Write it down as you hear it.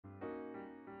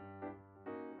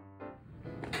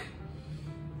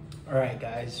Alright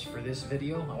guys, for this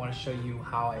video I want to show you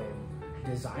how I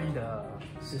designed a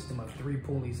system of 3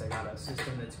 pulleys. I got a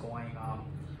system that's going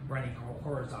running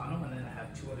horizontal, and then I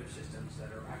have 2 other systems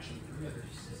that are actually 3 other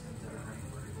systems that are running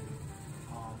vertically.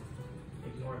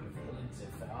 Ignore the valence,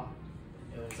 it fell.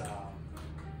 It was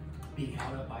being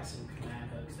held up by some command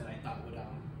hooks that I thought would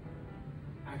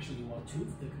actually, well, 2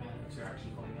 of the command hooks are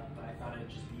actually going up, but I thought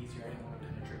it'd just be easier. I didn't want to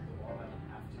penetrate the wall, I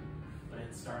didn't have to. But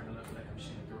it's starting to look like I'm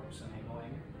shooting through some angle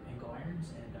irons,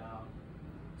 and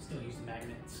still use the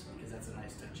magnets because that's a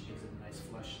nice touch, gives it a nice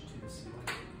flush to the ceiling,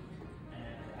 and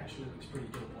it actually looks pretty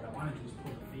dope. What I want to do is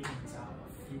pull the valence out a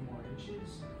few more inches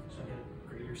so I get a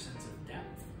greater sense of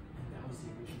depth, and that was the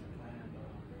original plan.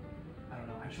 I don't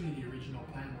know, actually the original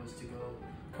plan was to go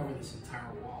cover this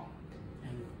entire wall,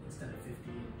 and instead of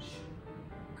 50-inch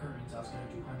curtains, I was going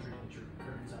to do 100-inch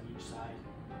curtains on each side,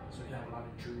 so it can have a lot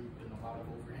of droop and a lot of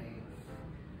overhang,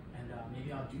 and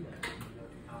maybe I'll do that.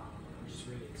 I'm just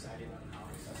really excited on how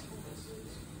accessible this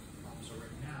is. So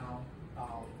right now,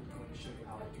 I'm going to show you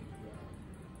how I do the,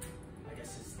 I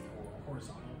guess it's the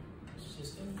horizontal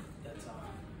system that's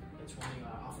running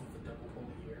off of the double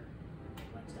pulley here. It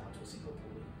runs down to a single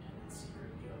pulley, and it's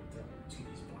secretly hooked up to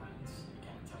these blinds. I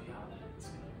can't tell you how that's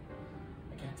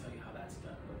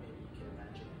done, but maybe you can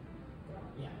imagine it. But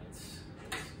yeah,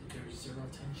 there's zero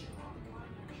tension on the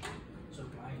blind actually. So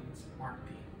blinds aren't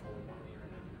being pulled one way or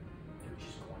another. They're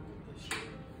just going with this shape.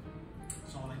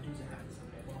 So all I do is I have this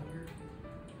label here.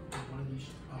 And one of these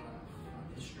on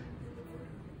this string here,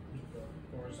 the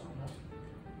horizontal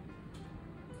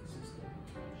system.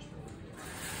 Just pull it here.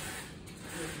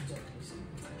 It opens up nicely.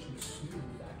 It's actually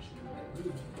smooth. Actually, what I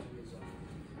really want to do is I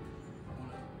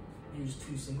want to use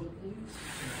 2 single pulleys,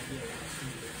 and I'll be a lot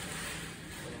smoother.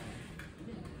 But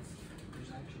yeah,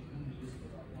 there's actually only using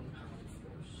about 1 pound of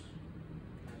force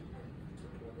to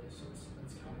pull this, so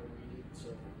it's counter-weighted.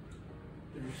 So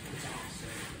it's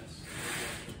offset, I guess. Maybe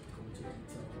I can go into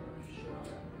detail or show how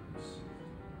that works.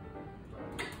 But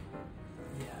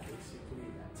yeah, basically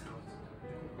that's how it's done.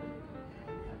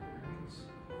 And we have bearings.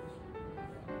 I'll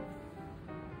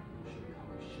show you how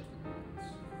much shit is.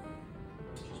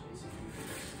 Which is basically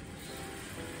this.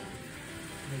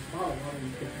 There's about a lot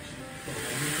you can actually put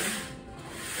everything.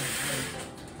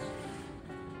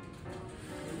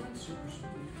 It runs super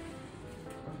smooth.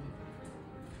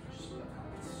 Just so that how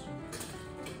it's smooth.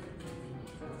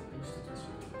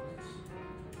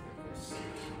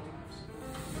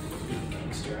 Being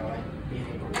gangster, I like being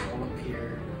able to roll up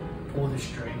here, pull the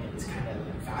string, and it's kind of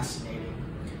fascinating.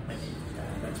 I think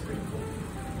that's pretty cool.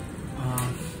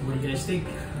 What do you guys think?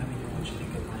 Let me know what you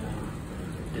think of my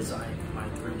design, my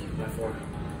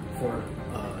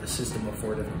 3x4 system of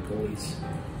 4 different pulleys.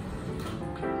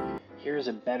 Here's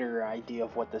a better idea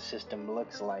of what the system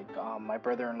looks like. My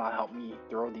brother-in-law helped me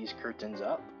throw these curtains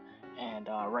up, and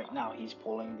right now he's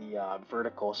pulling the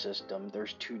vertical system.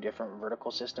 There's 2 different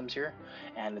vertical systems here,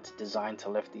 and it's designed to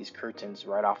lift these curtains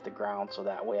right off the ground, so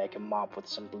that way I can mop with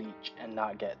some bleach and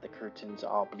not get the curtains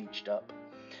all bleached up.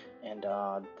 And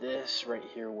this right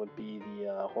here would be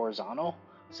the horizontal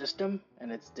system,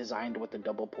 and it's designed with a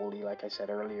double pulley like I said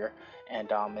earlier, and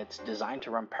it's designed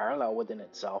to run parallel within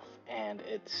itself, and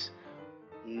it's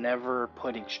never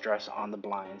putting stress on the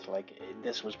blinds.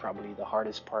 This was probably the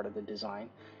hardest part of the design,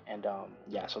 and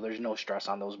yeah, so there's no stress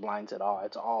on those blinds at all.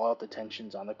 It's all out the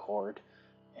tensions on the cord,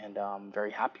 and I'm very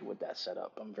happy with that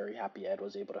setup. I'm very happy Ed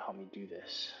was able to help me do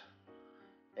this.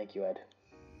 Thank you, Ed.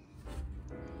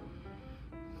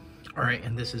 Alright,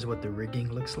 and this is what the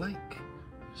rigging looks like.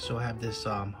 So I have this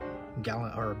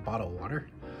gallon or bottle of water,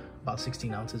 about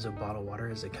 16 ounces of bottled water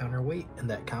as a counterweight, and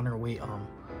that counterweight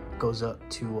goes up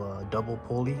to a double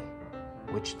pulley,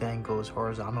 which then goes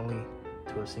horizontally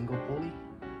to a single pulley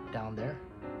down there,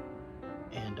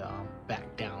 and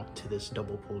back down to this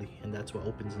double pulley, and that's what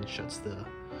opens and shuts the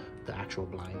actual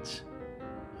blinds.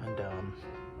 And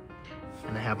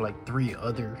I have like 3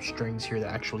 other strings here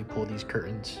that actually pull these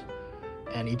curtains,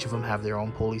 and each of them have their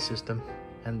own pulley system,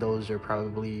 and those would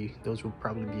probably be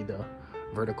the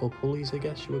vertical pulleys, I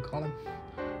guess you would call them.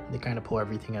 They kind of pull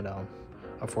everything at a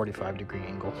 45-degree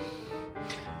angle.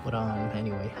 But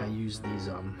anyway, I use these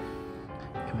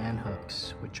command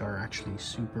hooks, which are actually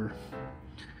super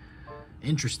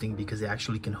interesting because they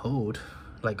actually can hold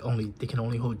they can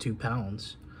only hold 2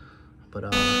 pounds, but